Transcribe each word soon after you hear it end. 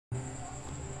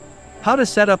How to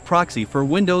set up proxy for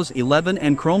Windows 11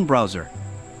 and Chrome browser.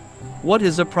 What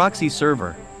is a proxy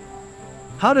server?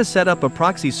 How to set up a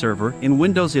proxy server in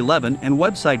Windows 11 and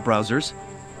website browsers.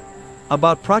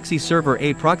 About proxy server.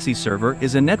 A proxy server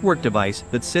is a network device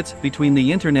that sits between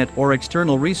the internet or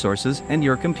external resources and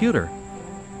your computer.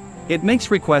 It makes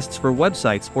requests for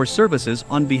websites or services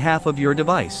on behalf of your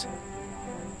device.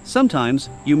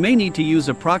 Sometimes, you may need to use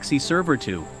a proxy server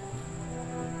to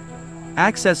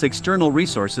access external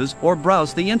resources or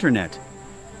browse the internet.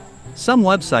 Some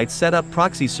websites set up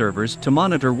proxy servers to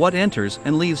monitor what enters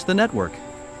and leaves the network.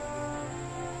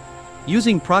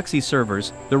 Using proxy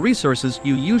servers, the resources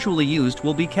you usually used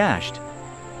will be cached.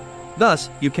 Thus,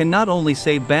 you can not only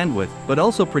save bandwidth but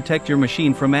also protect your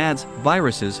machine from ads,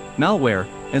 viruses, malware,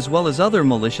 as well as other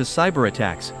malicious cyber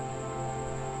attacks.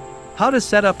 How to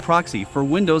set up proxy for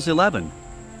Windows 11.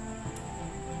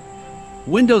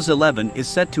 Windows 11 is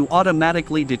set to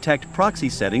automatically detect proxy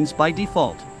settings by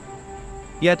default.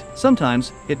 Yet,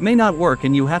 sometimes, it may not work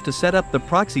and you have to set up the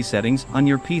proxy settings on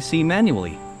your PC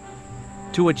manually.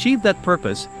 To achieve that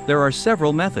purpose, there are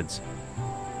several methods.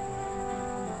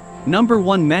 Number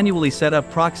 1. Manually set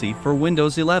up proxy for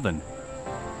Windows 11.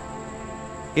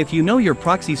 If you know your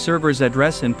proxy server's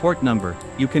address and port number,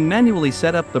 you can manually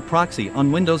set up the proxy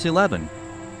on Windows 11.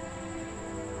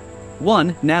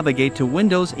 1. Navigate to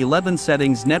Windows 11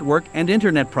 Settings Network and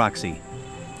Internet Proxy.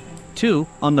 2.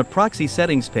 On the Proxy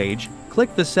Settings page,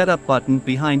 click the Setup button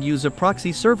behind Use a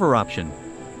Proxy Server option.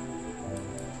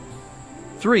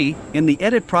 3. In the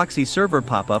Edit Proxy Server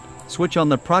pop-up, switch on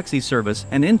the proxy service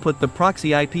and input the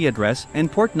proxy IP address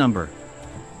and port number.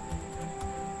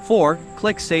 4.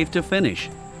 Click Save to finish.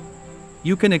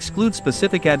 You can exclude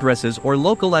specific addresses or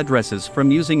local addresses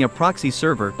from using a proxy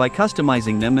server by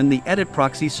customizing them in the Edit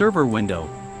Proxy Server window.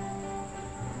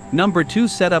 Number 2.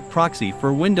 Set up proxy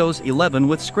for Windows 11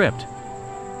 with script.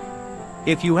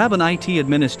 If you have an IT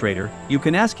administrator, you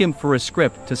can ask him for a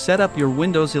script to set up your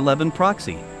Windows 11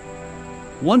 proxy.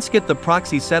 Once get the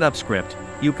proxy setup script,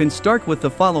 you can start with the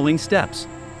following steps.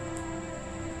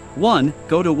 1.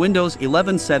 Go to Windows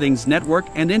 11 Settings Network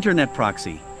and Internet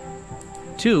Proxy.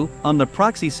 2. On the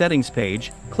Proxy Settings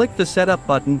page, click the Setup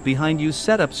button behind Use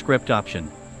Setup Script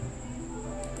option.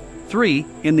 3.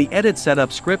 In the Edit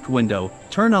Setup Script window,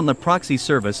 turn on the proxy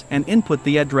service and input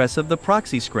the address of the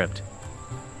proxy script.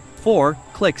 4.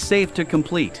 Click Save to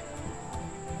complete.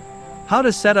 How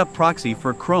to set up proxy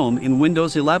for Chrome in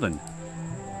Windows 11.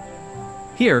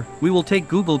 Here, we will take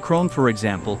Google Chrome for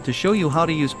example to show you how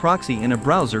to use proxy in a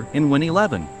browser in Win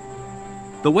 11.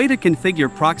 The way to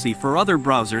configure proxy for other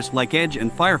browsers like Edge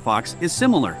and Firefox is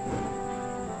similar.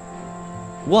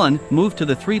 1. Move to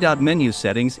the three-dot menu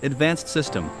Settings Advanced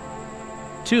System.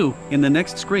 2. In the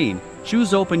next screen,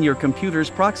 choose Open your computer's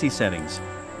proxy settings.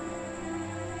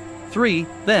 3.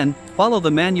 Then, follow the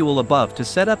manual above to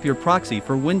set up your proxy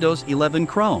for Windows 11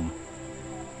 Chrome.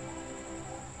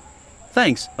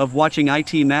 Thanks for watching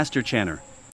ITMaster channel.